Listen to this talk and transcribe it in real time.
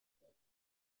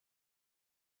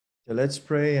So let's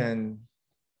pray and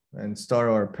start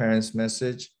our parents'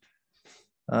 message.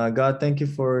 God, thank you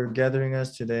for gathering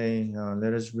us today.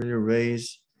 Let us really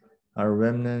raise our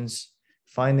remnants,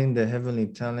 finding the heavenly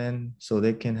talent so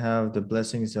they can have the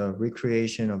blessings of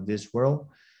recreation of this world,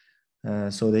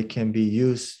 so they can be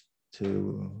used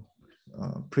to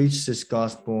preach this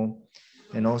gospel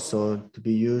and also to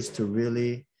be used to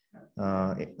really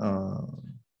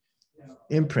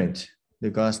imprint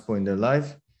the gospel in their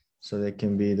life so they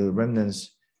can be the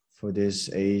remnants for this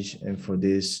age and for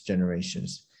these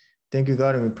generations. Thank you,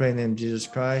 God, and we pray in the name of Jesus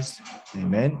Christ.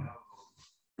 Amen.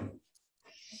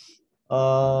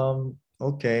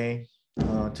 Okay.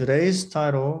 Today's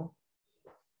title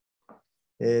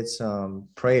is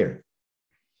prayer.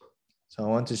 So I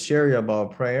want to share you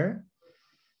about prayer.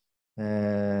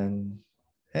 And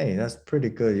hey, that's pretty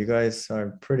good. You guys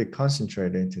are pretty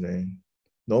concentrated today.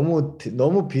 너무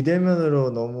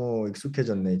비대면으로 너무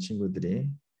익숙해졌네, 친구들이.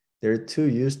 They're too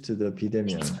used to the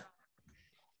비대면.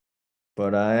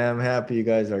 But I am happy you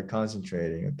guys are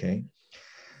concentrating, okay?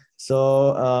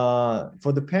 So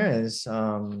for the parents,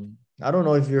 I don't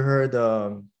know if you heard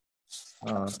the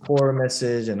core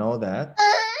message and all that.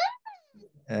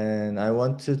 And I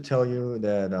want to tell you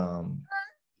that,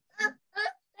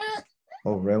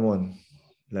 oh, Ramon,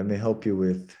 let me help you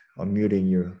with unmuting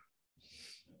you.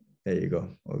 There you go.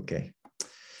 Okay.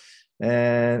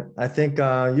 And I think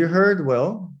you heard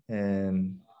well,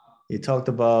 and he talked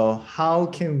about how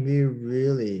can we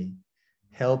really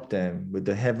help them with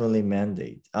the heavenly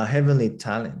mandate, a heavenly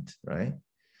talent, right?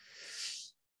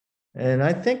 And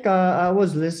I think I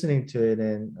was listening to it,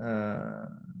 and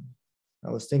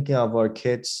I was thinking of our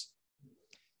kids.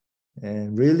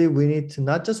 And really, we need to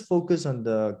not just focus on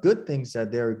the good things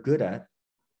that they're good at,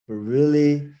 but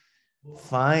really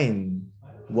find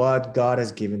what God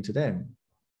has given to them.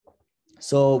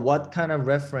 So what kind of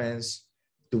reference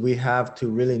do we have to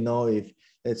really know if,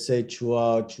 let's say,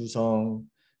 Chua, Chusong,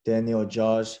 Daniel,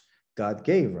 Josh, God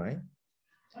gave, right?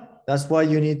 That's why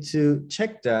you need to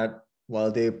check that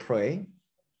while they pray.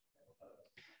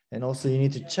 And also you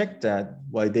need to check that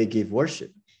while they give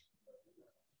worship.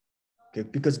 Okay,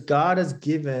 because God has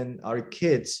given our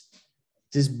kids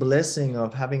this blessing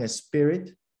of having a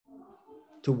spirit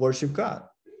to worship God.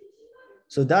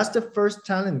 So that's the first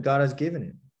talent God has given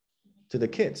him to the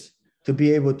kids, to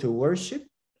be able to worship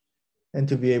and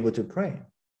to be able to pray.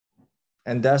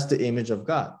 And that's the image of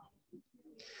God.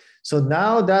 So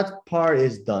now that part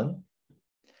is done.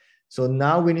 So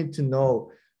now we need to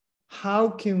know, how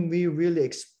can we really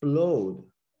explode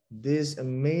this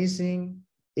amazing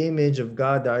image of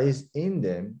God that is in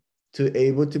them to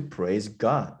able to praise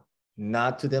God,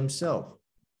 not to themselves.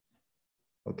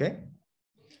 Okay?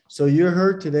 So you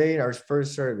heard today in our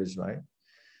first service, right?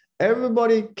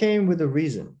 Everybody came with a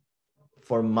reason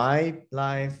for my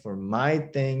life, for my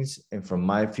things, and for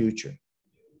my future.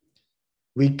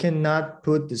 We cannot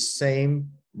put the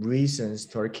same reasons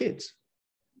to our kids,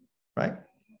 right?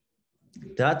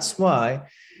 That's why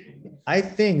I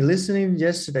think listening to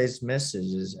yesterday's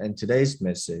messages and today's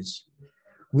message,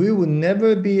 we will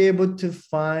never be able to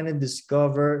find and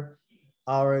discover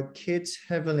our kids'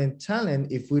 heavenly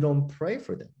talent if we don't pray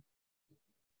for them.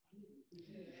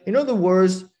 In other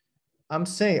words, I'm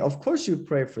saying, of course you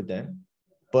pray for them,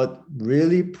 but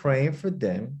really praying for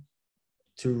them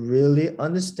to really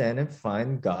understand and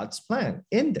find God's plan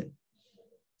in them.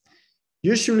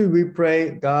 Usually we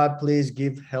pray, God, please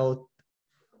give health.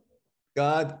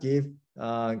 God,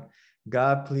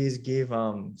 please give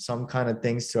some kind of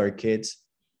things to our kids.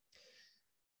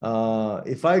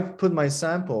 If I put my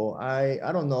sample, I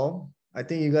don't know. I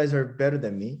think you guys are better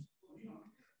than me.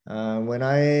 When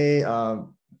I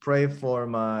pray for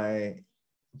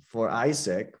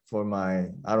Isaac,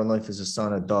 I don't know if it's a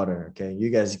son or daughter. Okay, you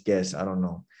guys guess. I don't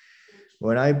know.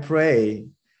 When I pray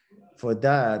for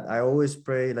that, I always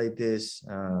pray like this: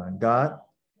 God,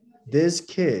 this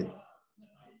kid.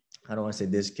 I don't want to say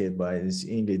this kid, but it's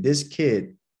English. This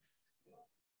kid,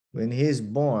 when he's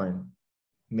born,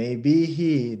 may be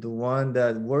he the one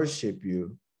that worship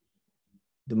you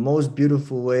the most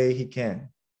beautiful way he can.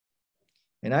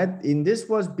 And this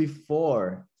was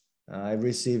before I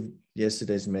received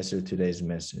yesterday's message, today's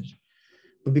message.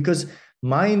 But because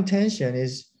my intention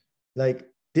is like,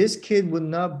 this kid would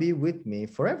not be with me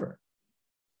forever.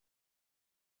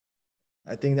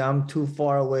 I think that I'm too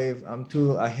far away. I'm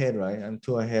too ahead, right? I'm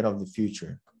too ahead of the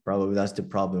future. Probably that's the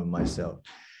problem with myself.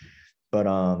 But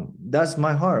that's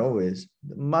my heart always.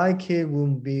 My kid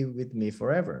won't be with me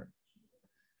forever.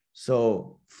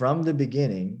 So from the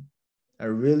beginning, I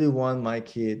really want my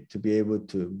kid to be able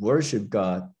to worship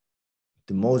God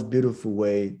the most beautiful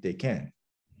way they can.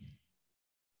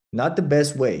 not the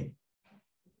best way,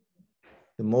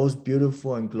 the most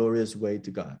beautiful and glorious way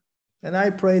to God. And I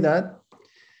pray that,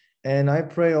 and I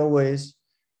pray always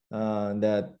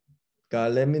that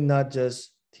God, let me not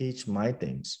just teach my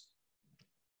things,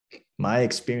 my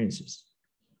experiences.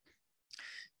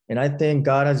 And I think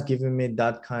God has given me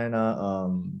that kind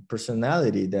of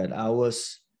personality that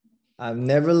I've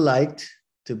never liked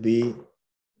to be,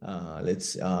 how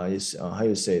you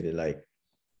say it, like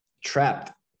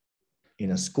trapped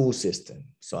in a school system.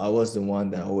 So I was the one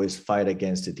that always fight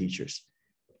against the teachers.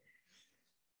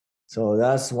 So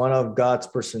that's one of God's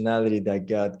personality that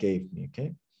God gave me,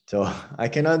 okay? So I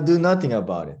cannot do nothing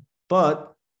about it.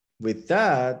 But with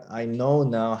that, I know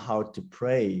now how to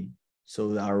pray so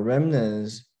that our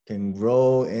remnants can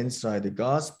grow inside the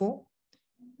gospel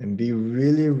and be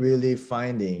really, really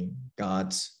finding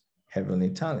God's heavenly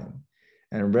talent.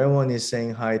 And Rewan is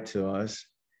saying hi to us.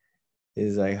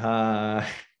 He's like, hi.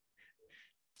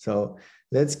 So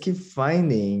let's keep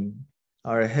finding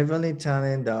our heavenly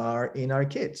talent that are in our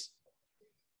kids.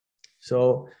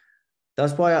 So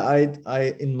that's why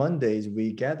I in Mondays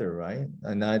we gather, right?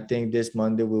 And I think this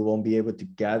Monday we won't be able to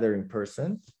gather in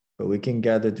person, but we can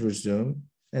gather through Zoom.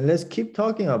 And let's keep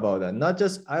talking about that. Not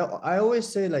just, I always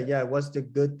say like, yeah, what's the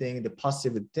good thing, the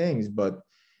positive things, but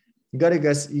you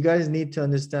guys need to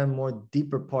understand more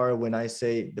deeper part when I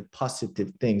say the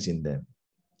positive things in them.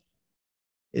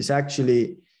 It's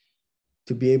actually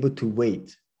to be able to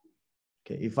wait.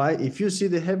 Okay, if you see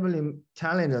the heavenly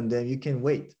talent on them, you can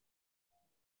wait.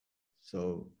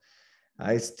 So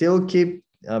I still keep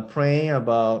praying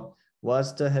about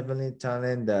what's the heavenly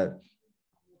talent that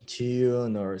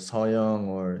Chiyun or Soyoung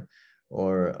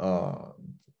or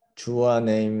Chua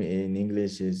name in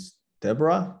English is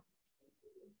Deborah.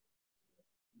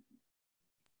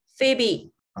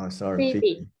 Phoebe. Oh, sorry,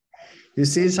 Phoebe. You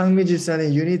see, Sangmi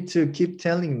Jisani, you need to keep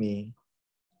telling me.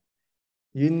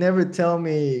 You never tell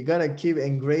me. You gotta keep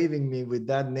engraving me with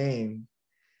that name.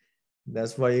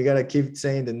 That's why you gotta keep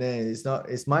saying the name.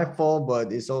 It's my fault,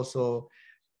 but it's also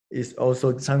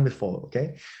Sangmi's fault.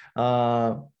 Okay.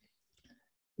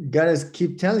 You gotta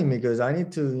keep telling me because I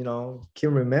need to, keep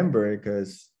remember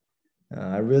because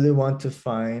I really want to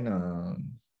find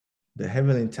the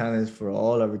heavenly talents for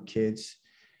all our kids.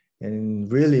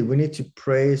 And really, we need to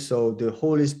pray so the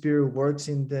Holy Spirit works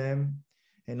in them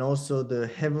and also the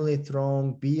heavenly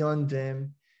throne be on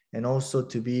them and also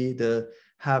to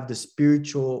have the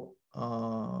spiritual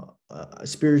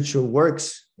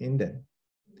works in them.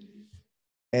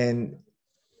 And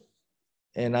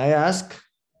I ask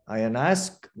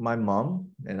my mom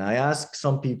and I ask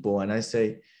some people and I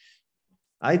say,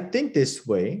 I think this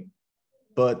way,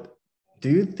 but do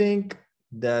you think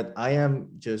that I am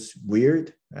just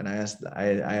weird? And I asked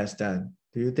that,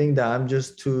 do you think that I'm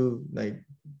just too like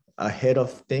ahead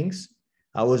of things?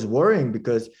 I was worrying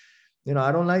because,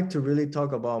 I don't like to really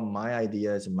talk about my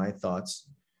ideas and my thoughts.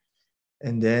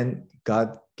 And then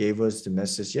God gave us the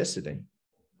message yesterday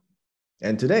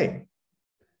and today.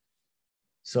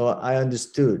 So I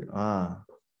understood,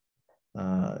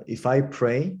 if I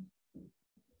pray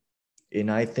and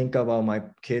I think about my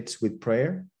kids with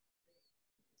prayer,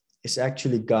 it's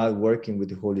actually God working with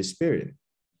the Holy Spirit.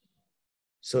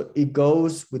 So it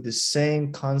goes with the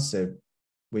same concept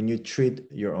when you treat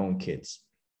your own kids.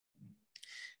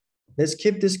 Let's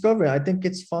keep discovering. I think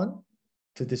it's fun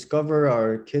to discover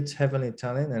our kids' heavenly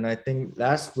talent. And I think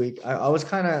last week I was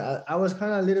kind of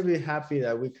a little bit happy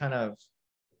that we kind of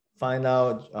find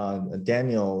out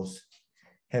Daniel's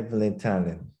heavenly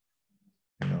talent.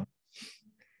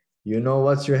 You know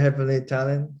what's your heavenly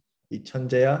talent? 이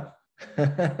천재야?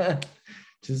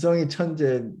 준성이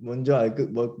천재 먼저 알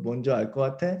것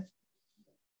같아?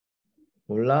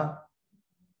 몰라?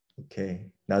 오케이.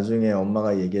 나중에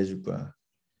엄마가 얘기해 줄 거야.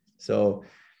 So,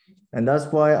 and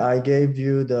that's why I gave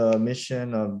you the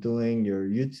mission of doing your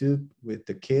YouTube with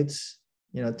the kids.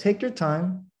 Take your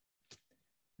time,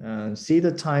 see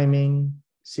the timing,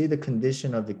 see the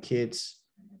condition of the kids,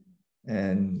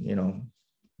 and,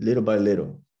 little by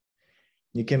little.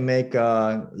 You can make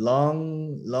a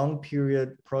long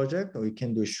period project or you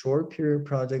can do a short period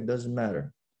project, doesn't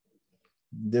matter.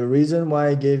 The reason why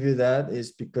I gave you that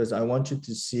is because I want you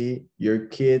to see your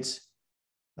kids'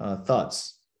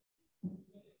 thoughts.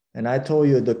 And I told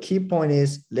you the key point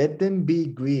is let them be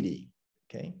greedy,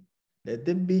 okay? Let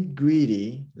them be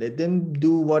greedy. Let them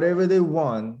do whatever they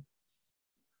want.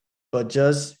 But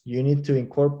just you need to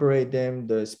incorporate them,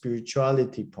 the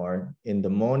spirituality part in the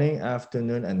morning,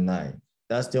 afternoon, and night.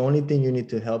 That's the only thing you need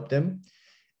to help them.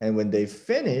 And when they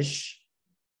finish,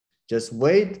 just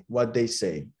wait what they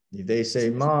say. If they say,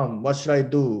 Mom, what should I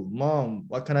do? Mom,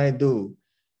 what can I do?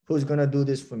 Who's going to do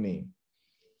this for me?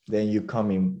 then you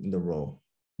come in the role.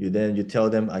 You tell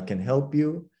them, I can help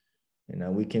you,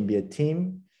 and we can be a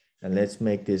team, and let's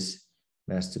make this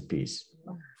masterpiece.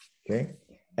 Okay.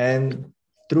 And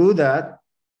through that,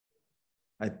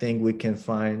 I think we can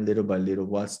find little by little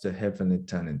what's the heavenly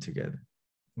talent together.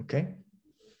 Okay.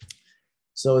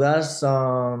 So that's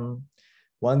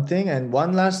one thing. And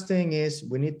one last thing is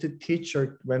we need to teach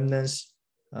our remnants,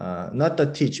 not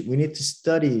to teach, we need to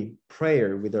study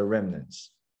prayer with our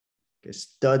remnants. Okay,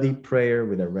 study prayer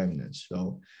with our remnants.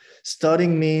 So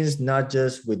studying means not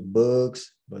just with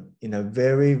books, but in a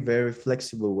very, very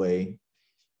flexible way.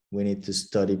 We need to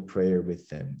study prayer with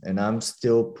them. And I'm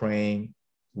still praying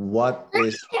what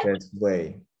is the best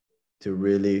way to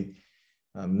really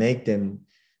make them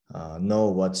know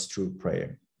what's true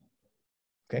prayer.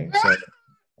 Okay, so,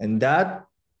 and that,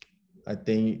 I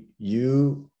think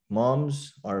you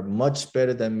moms are much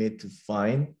better than me to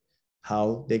find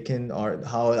how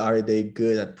are they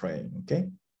good at praying. Okay,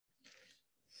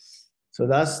 so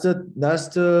that's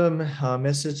the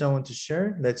message I want to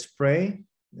share. Let's pray,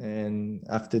 and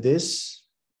after this,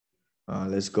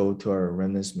 let's go to our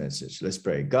remnants message. Let's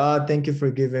pray. God, thank you for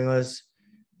giving us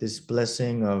this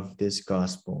blessing of this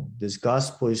gospel. This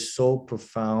gospel is so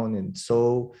profound and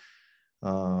so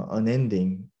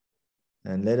unending.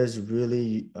 And let us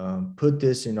really put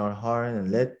this in our heart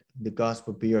and let the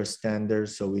gospel be our standard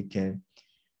so we can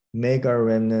make our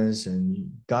remnants and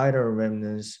guide our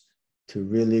remnants to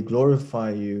really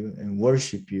glorify you and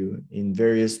worship you in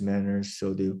various manners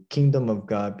so the kingdom of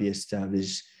God be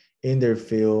established in their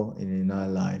field and in our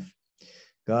life.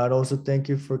 God, also thank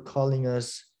you for calling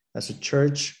us as a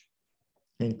church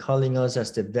and calling us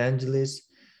as the evangelists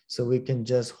so we can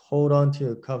just hold on to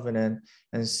your covenant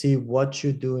and see what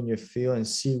you do in your field and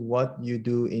see what you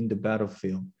do in the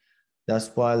battlefield. That's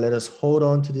why let us hold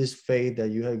on to this faith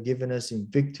that you have given us in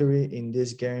victory, in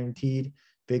this guaranteed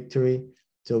victory,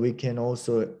 so we can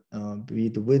also be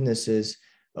the witnesses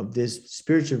of this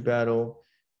spiritual battle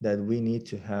that we need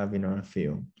to have in our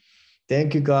field.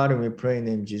 Thank you, God, and we pray in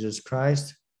the name of Jesus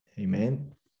Christ.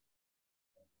 Amen.